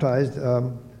been baptized,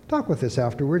 talk with us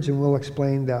afterwards and we'll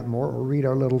explain that more, or read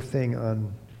our little thing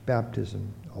on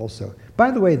baptism also. By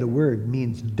the way, the word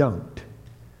means dunked.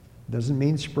 It doesn't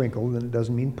mean sprinkled and it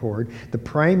doesn't mean poured. The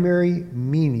primary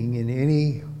meaning in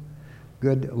any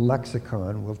good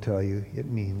lexicon will tell you it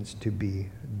means to be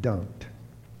dunked.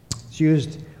 It's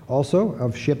used also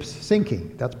of ships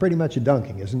sinking. That's pretty much a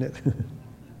dunking, isn't it?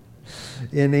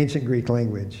 In ancient Greek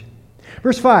language.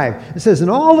 Verse 5, it says,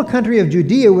 and all the country of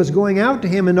Judea was going out to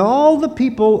him, and all the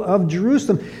people of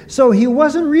Jerusalem. So he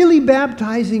wasn't really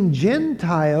baptizing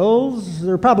Gentiles.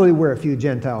 There probably were a few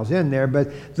Gentiles in there,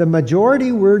 but the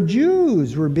majority were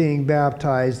Jews were being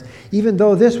baptized, even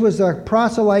though this was a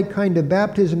proselyte kind of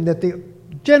baptism that they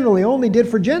generally only did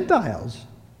for Gentiles.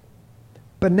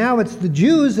 But now it's the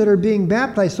Jews that are being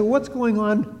baptized. So what's going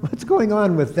on? What's going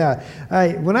on with that?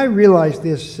 When I realized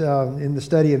this in the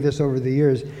study of this over the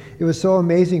years, it was so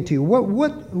amazing to you.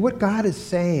 What God is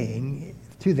saying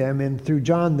to them and through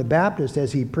John the Baptist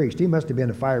as he preached. He must have been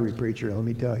a fiery preacher, let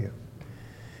me tell you.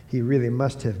 He really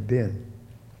must have been.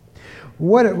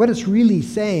 What it's really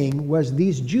saying was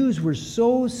these Jews were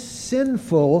so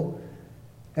sinful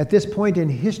at this point in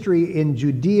history in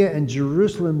Judea and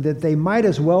Jerusalem that they might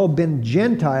as well have been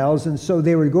Gentiles, and so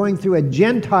they were going through a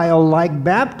Gentile-like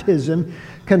baptism,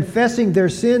 confessing their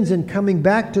sins and coming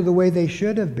back to the way they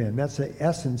should have been. That's the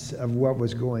essence of what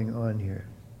was going on here.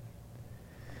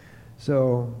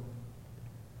 So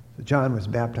John was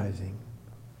baptizing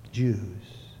Jews,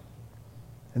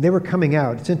 and they were coming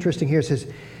out. It's interesting here, it says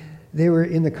they were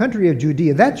in the country of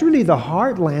Judea. That's really the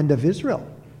heartland of Israel.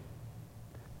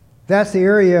 That's the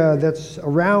area that's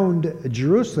around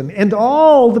Jerusalem. And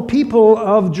all the people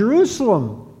of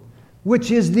Jerusalem,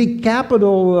 which is the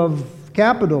capital of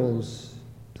capitals.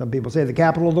 Some people say the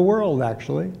capital of the world,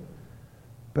 actually.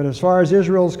 But as far as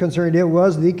Israel is concerned, it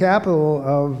was the capital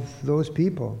of those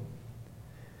people.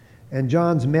 And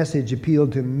John's message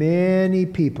appealed to many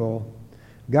people,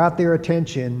 got their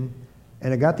attention,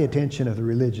 and it got the attention of the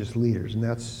religious leaders. And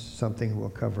that's something we'll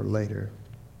cover later.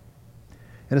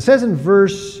 And it says in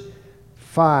verse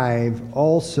 5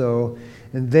 also,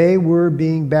 and they were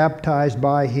being baptized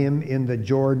by him in the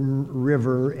Jordan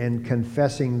River and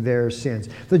confessing their sins.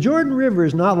 The Jordan River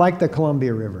is not like the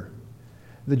Columbia River.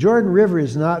 The Jordan River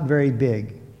is not very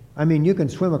big. I mean, you can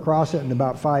swim across it in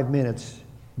about 5 minutes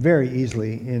very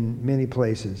easily in many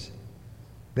places.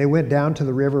 They went down to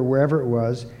the river wherever it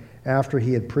was after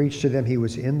he had preached to them. He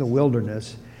was in the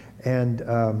wilderness, and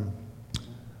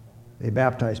they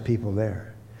baptized people there.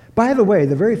 By the way,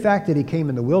 the very fact that he came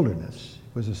in the wilderness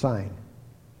was a sign,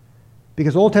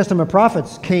 because Old Testament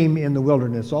prophets came in the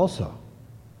wilderness also.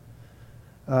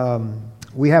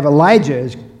 We have Elijah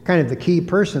as kind of the key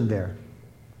person there,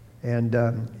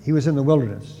 and he was in the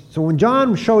wilderness. So when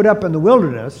John showed up in the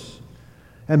wilderness,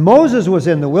 and Moses was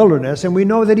in the wilderness, and we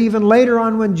know that even later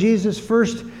on when Jesus'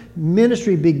 first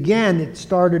ministry began, it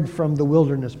started from the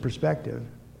wilderness perspective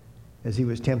as he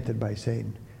was tempted by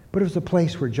Satan. But it was a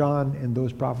place where John and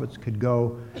those prophets could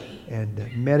go and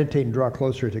meditate and draw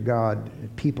closer to God.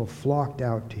 And people flocked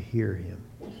out to hear him.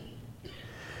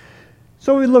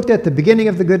 So we looked at the beginning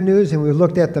of the good news, and we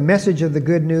looked at the message of the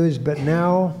good news, but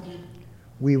now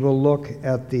we will look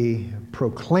at the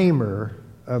proclaimer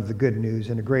of the good news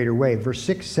in a greater way. Verse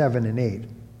 6, 7, and 8.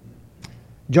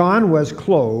 John was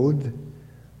clothed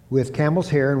with camel's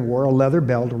hair and wore a leather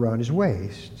belt around his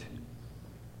waist.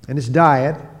 And his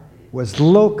diet was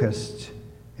locusts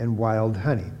and wild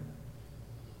honey.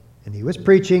 And he was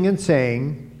preaching and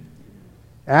saying,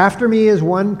 "After me is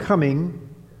one coming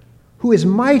who is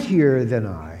mightier than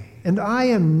I, and I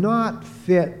am not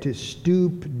fit to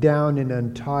stoop down and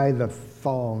untie the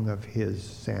thong of his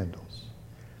sandals.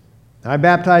 I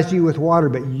baptized you with water,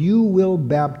 but he will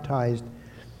baptize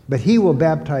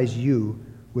you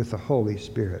with the Holy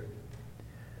Spirit."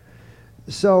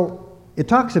 So it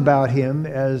talks about him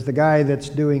as the guy that's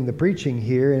doing the preaching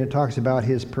here, and it talks about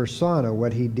his persona,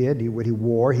 what he did, what he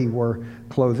wore. He wore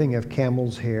clothing of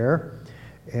camel's hair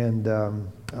and a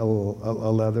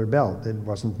leather belt. It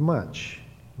wasn't much.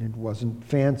 It wasn't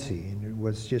fancy. And it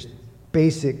was just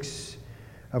basics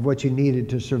of what you needed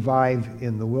to survive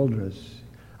in the wilderness.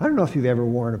 I don't know if you've ever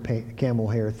worn a camel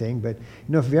hair thing, but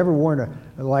if you've ever worn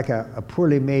a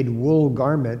poorly made wool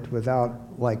garment without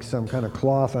like some kind of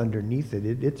cloth underneath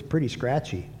it, it's pretty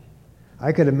scratchy.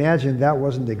 I could imagine that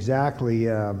wasn't exactly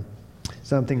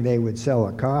something they would sell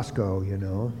at Costco, you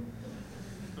know.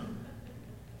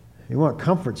 You want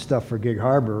comfort stuff for Gig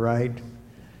Harbor, right?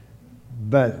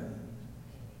 But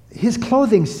his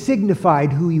clothing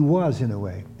signified who he was in a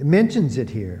way. It mentions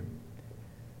it here.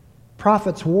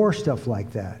 Prophets wore stuff like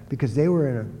that because they were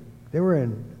in a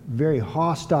very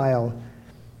hostile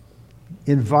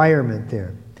environment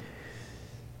there.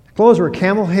 Clothes were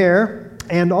camel hair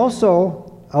and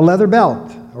also a leather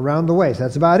belt around the waist.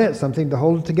 That's about it, something to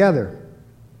hold it together.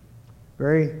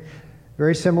 Very,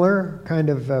 very similar kind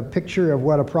of picture of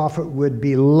what a prophet would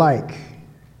be like.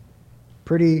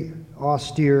 Pretty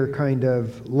austere kind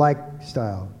of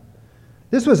lifestyle.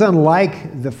 This was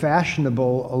unlike the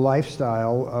fashionable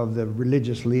lifestyle of the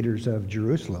religious leaders of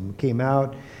Jerusalem. Came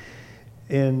out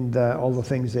in all the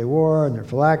things they wore, and their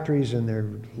phylacteries, and their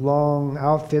long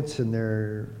outfits, and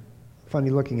their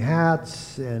funny-looking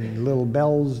hats, and little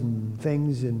bells and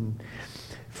things, and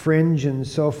fringe and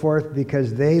so forth,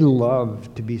 because they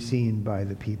loved to be seen by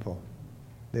the people.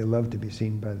 They loved to be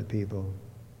seen by the people.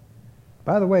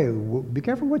 By the way, be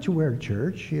careful what you wear to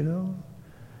church, you know.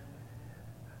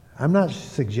 I'm not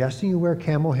suggesting you wear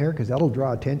camel hair because that'll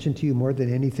draw attention to you more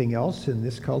than anything else in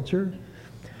this culture.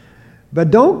 But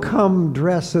don't come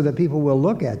dressed so that people will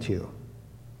look at you.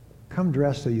 Come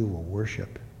dressed so you will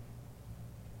worship.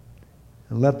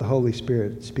 And let the Holy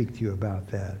Spirit speak to you about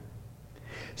that.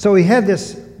 So he had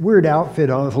this weird outfit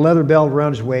on with a leather belt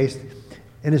around his waist,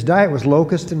 and his diet was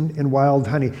locust and wild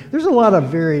honey. There's a lot of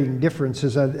varying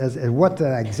differences as what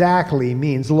that exactly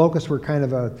means. The locusts were kind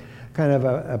of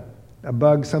a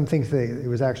bug. Some think it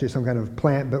was actually some kind of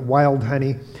plant, but wild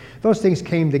honey. Those things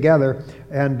came together,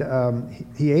 and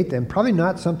he ate them. Probably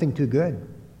not something too good.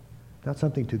 Not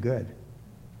something too good.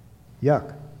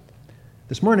 Yuck.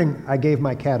 This morning, I gave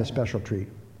my cat a special treat.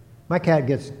 My cat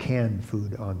gets canned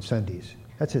food on Sundays.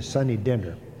 That's his Sunday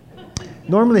dinner.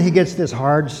 Normally, he gets this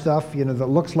hard stuff, you know, that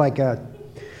looks like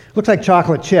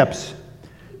chocolate chips,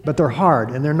 but they're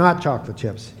hard, and they're not chocolate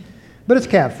chips. But it's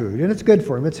cat food, and it's good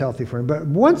for him. It's healthy for him. But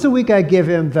once a week, I give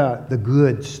him the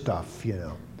good stuff, you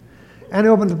know. And I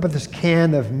opened up this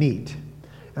can of meat,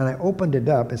 and I opened it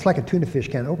up. It's like a tuna fish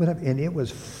can. I opened it up, and it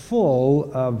was full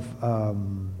of,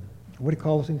 what do you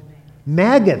call those things?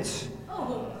 Maggots.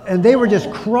 And they were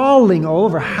just crawling all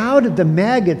over. How did the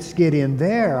maggots get in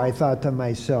there? I thought to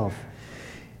myself.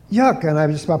 Yuck. And I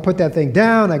just about put that thing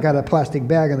down. I got a plastic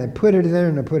bag, and I put it in there,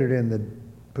 and I put it in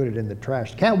the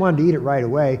trash. The cat wanted to eat it right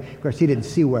away. Of course, he didn't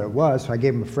see what it was, so I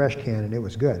gave him a fresh can, and it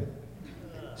was good.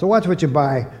 So watch what you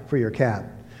buy for your cat.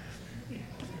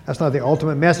 That's not the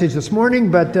ultimate message this morning,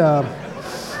 but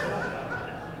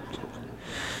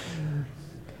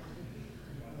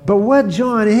what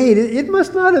John ate, it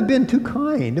must not have been too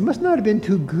kind. It must not have been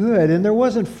too good. And there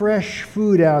wasn't fresh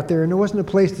food out there, and there wasn't a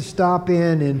place to stop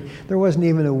in, and there wasn't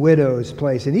even a widow's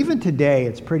place. And even today,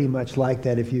 it's pretty much like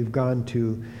that if you've gone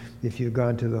to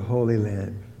the Holy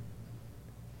Land.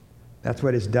 That's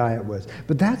what his diet was.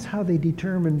 But that's how they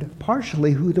determined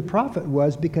partially who the prophet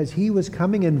was, because he was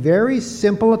coming in very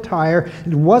simple attire.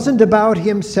 It wasn't about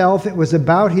himself. It was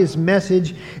about his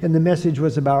message, and the message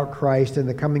was about Christ and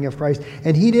the coming of Christ.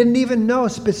 And he didn't even know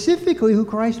specifically who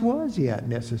Christ was yet,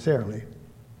 necessarily.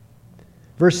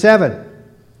 Verse 7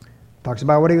 talks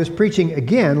about what he was preaching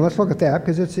again. Let's look at that,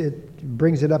 because it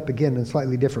brings it up again in a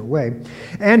slightly different way.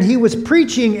 And he was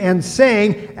preaching and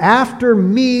saying, after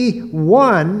me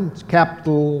one,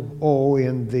 capital O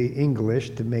in the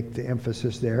English to make the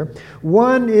emphasis there,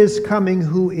 one is coming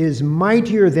who is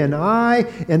mightier than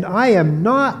I, and I am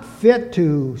not fit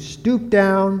to stoop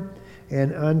down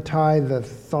and untie the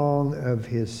thong of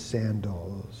his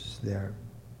sandals there.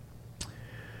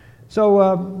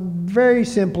 So very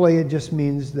simply, it just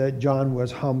means that John was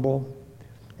humble.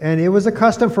 And it was a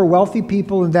custom for wealthy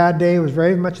people in that day. It was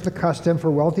very much the custom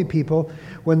for wealthy people.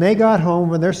 When they got home,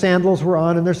 when their sandals were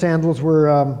on and their sandals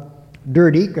were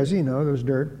dirty, because, you know, there was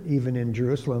dirt even in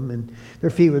Jerusalem, and their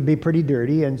feet would be pretty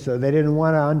dirty, and so they didn't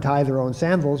want to untie their own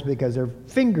sandals because their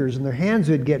fingers and their hands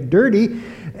would get dirty.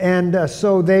 And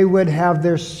so they would have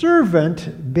their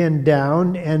servant bend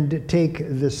down and take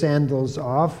the sandals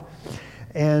off.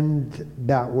 And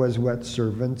that was what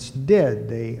servants did.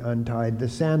 They untied the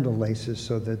sandal laces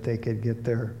so that they could get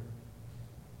their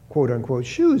quote-unquote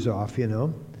shoes off, you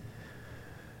know.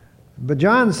 But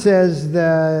John says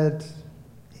that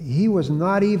he was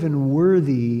not even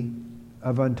worthy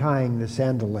of untying the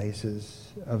sandal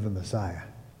laces of the Messiah.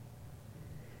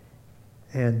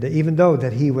 And even though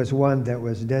that he was one that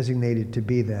was designated to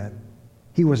be that,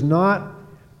 he was not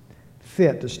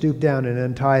fit to stoop down and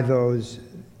untie those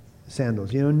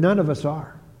sandals. You know, none of us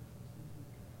are.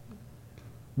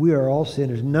 We are all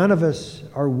sinners. None of us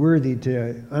are worthy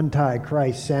to untie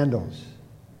Christ's sandals.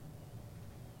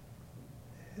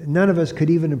 None of us could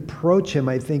even approach him,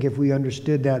 I think, if we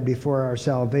understood that before our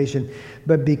salvation.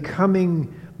 But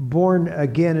becoming born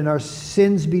again and our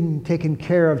sins being taken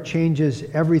care of changes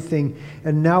everything.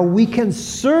 And now we can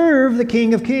serve the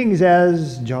King of Kings,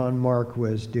 as John Mark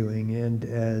was doing and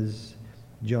as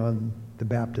John the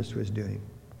Baptist was doing.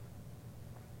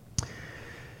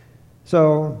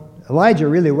 So Elijah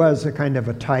really was a kind of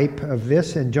a type of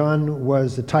this, and John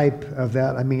was a type of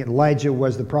that. I mean, Elijah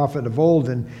was the prophet of old,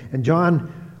 and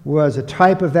John was a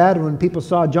type of that. And when people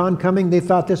saw John coming, they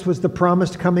thought this was the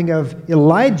promised coming of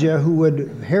Elijah, who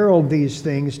would herald these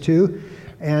things too.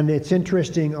 And it's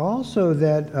interesting also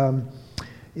that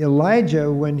Elijah,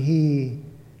 when he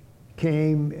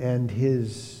came and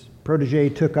his protege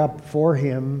took up for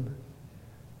him,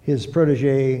 his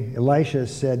protege Elisha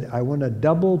said, I want a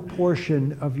double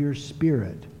portion of your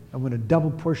spirit. I want a double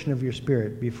portion of your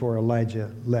spirit before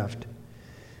Elijah left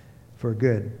for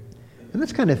good. And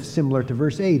that's kind of similar to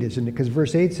verse 8, isn't it? Because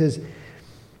verse 8 says,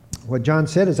 what John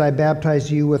said is, I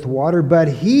baptize you with water, but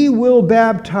he will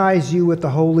baptize you with the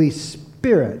Holy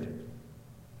Spirit.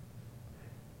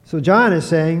 So John is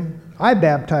saying, I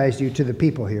baptized you to the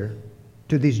people here,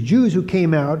 to these Jews who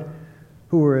came out,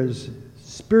 who were as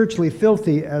spiritually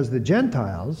filthy as the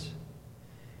Gentiles.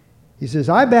 He says,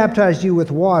 I baptized you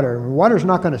with water. Water's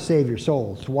not going to save your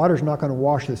souls. Water's not going to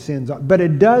wash the sins, but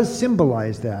it does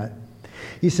symbolize that.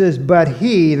 He says, but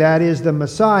he, that is the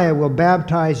Messiah, will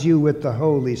baptize you with the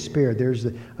Holy Spirit. There's,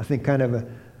 I think, kind of a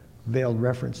veiled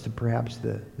reference to perhaps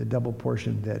the double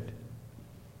portion that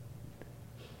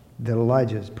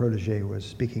Elijah's protege was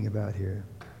speaking about here.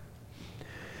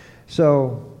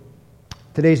 So,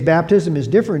 today's baptism is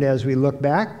different as we look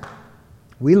back.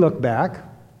 We look back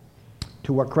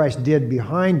to what Christ did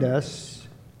behind us,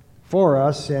 for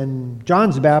us, and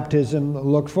John's baptism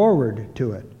looked forward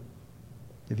to it.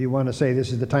 If you want to say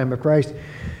this is the time of Christ,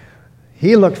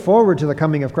 he looked forward to the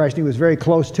coming of Christ. He was very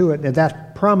close to it, and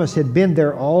that promise had been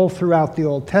there all throughout the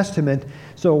Old Testament,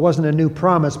 so it wasn't a new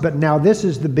promise. But now this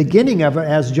is the beginning of it,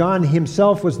 as John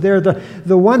himself was there,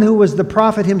 the one who was the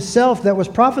prophet himself that was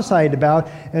prophesied about,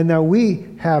 and now we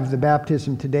have the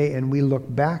baptism today, and we look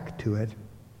back to it.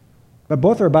 But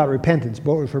both are about repentance.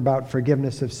 Both are about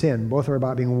forgiveness of sin. Both are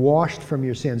about being washed from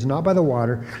your sins, not by the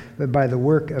water, but by the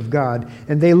work of God.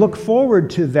 And they look forward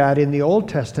to that in the Old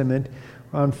Testament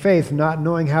on faith, not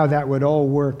knowing how that would all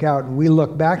work out. And we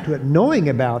look back to it knowing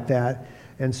about that.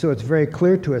 And so it's very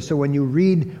clear to us. So when you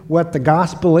read what the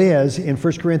gospel is in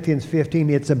 1 Corinthians 15,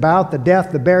 it's about the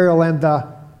death, the burial, and the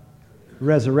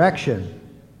resurrection.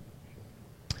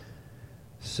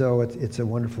 So it's a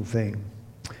wonderful thing.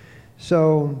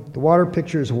 So the water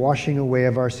picture is washing away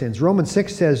of our sins. Romans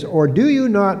 6 says, or do you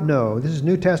not know, this is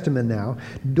New Testament now,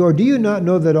 or do you not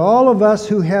know that all of us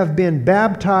who have been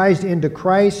baptized into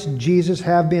Christ Jesus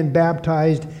have been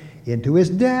baptized into his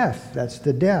death? That's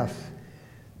the death.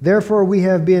 Therefore we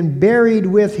have been buried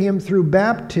with him through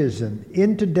baptism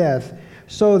into death,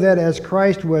 so that as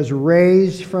Christ was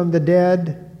raised from the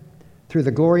dead through the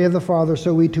glory of the Father,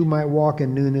 so we too might walk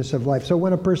in newness of life. So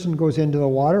when a person goes into the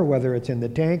water, whether it's in the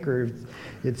tank or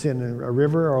it's in a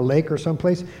river or a lake or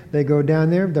someplace, they go down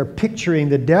there. They're picturing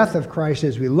the death of Christ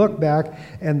as we look back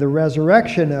and the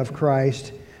resurrection of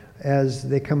Christ as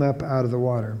they come up out of the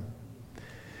water.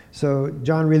 So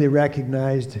John really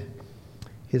recognized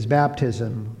his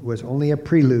baptism was only a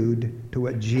prelude to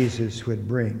what Jesus would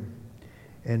bring.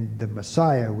 And the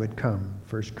Messiah would come.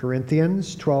 1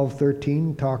 Corinthians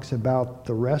 12:13 talks about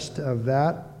the rest of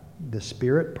that, the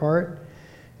Spirit part.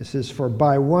 It says, for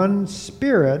by one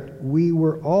Spirit we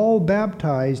were all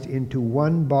baptized into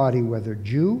one body, whether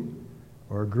Jew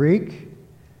or Greek,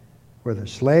 whether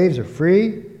slaves or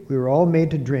free, we were all made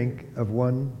to drink of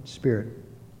one Spirit.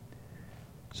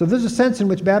 So there's a sense in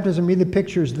which baptism really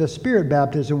pictures the Spirit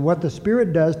baptism, what the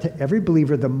Spirit does to every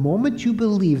believer. The moment you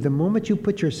believe, the moment you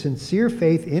put your sincere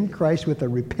faith in Christ with a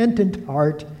repentant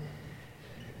heart,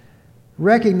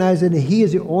 recognizing that he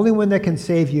is the only one that can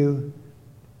save you,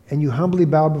 and you humbly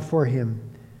bow before him,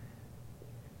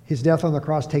 his death on the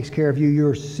cross takes care of you.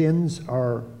 Your sins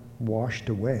are washed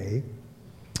away,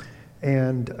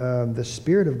 and the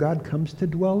Spirit of God comes to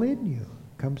dwell in you,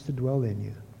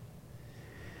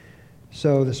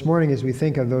 So this morning, as we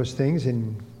think of those things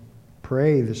and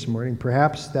pray this morning,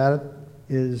 perhaps that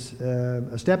is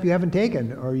a step you haven't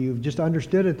taken, or you've just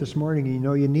understood it this morning and you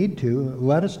know you need to.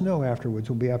 Let us know afterwards.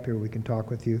 We'll be up here. We can talk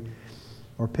with you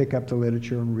or pick up the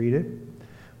literature and read it.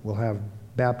 We'll have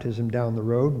baptism down the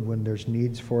road when there's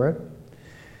needs for it.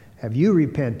 Have you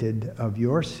repented of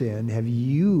your sin? Have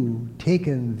you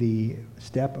taken the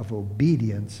step of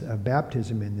obedience of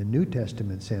baptism in the New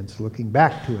Testament sense, looking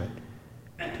back to it,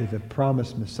 to the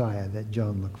promised Messiah that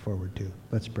John looked forward to?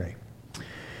 Let's pray.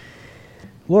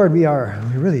 Lord, we're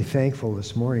really thankful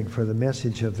this morning for the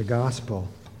message of the gospel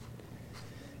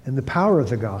and the power of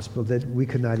the gospel that we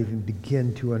could not even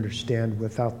begin to understand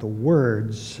without the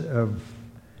words of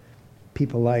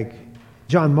people like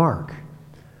John Mark,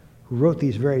 who wrote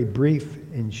these very brief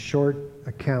and short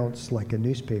accounts like a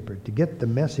newspaper to get the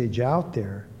message out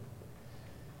there.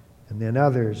 And then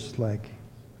others like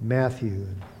Matthew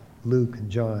and Luke and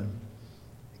John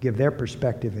give their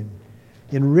perspective and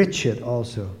enrich it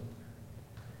also.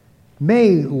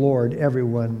 May, Lord,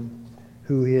 everyone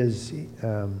who is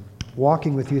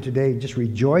walking with you today just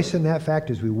rejoice in that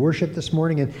fact as we worship this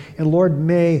morning. And Lord,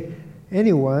 may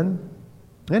anyone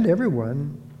and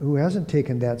everyone who hasn't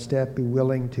taken that step be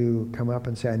willing to come up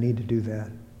and say, I need to do that.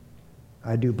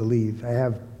 I do believe. I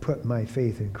have put my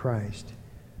faith in Christ.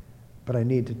 But I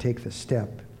need to take the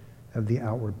step of the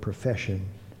outward profession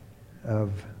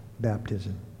of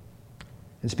baptism.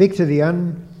 And speak to the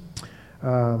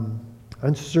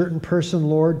uncertain person,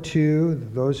 Lord, too,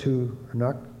 those who are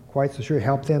not quite so sure,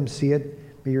 help them see it.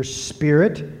 May your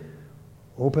Spirit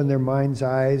open their mind's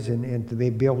eyes and to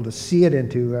be able to see it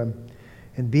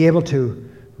and be able to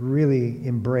really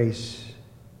embrace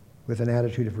with an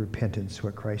attitude of repentance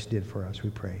what Christ did for us, we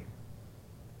pray.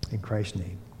 In Christ's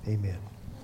name, amen.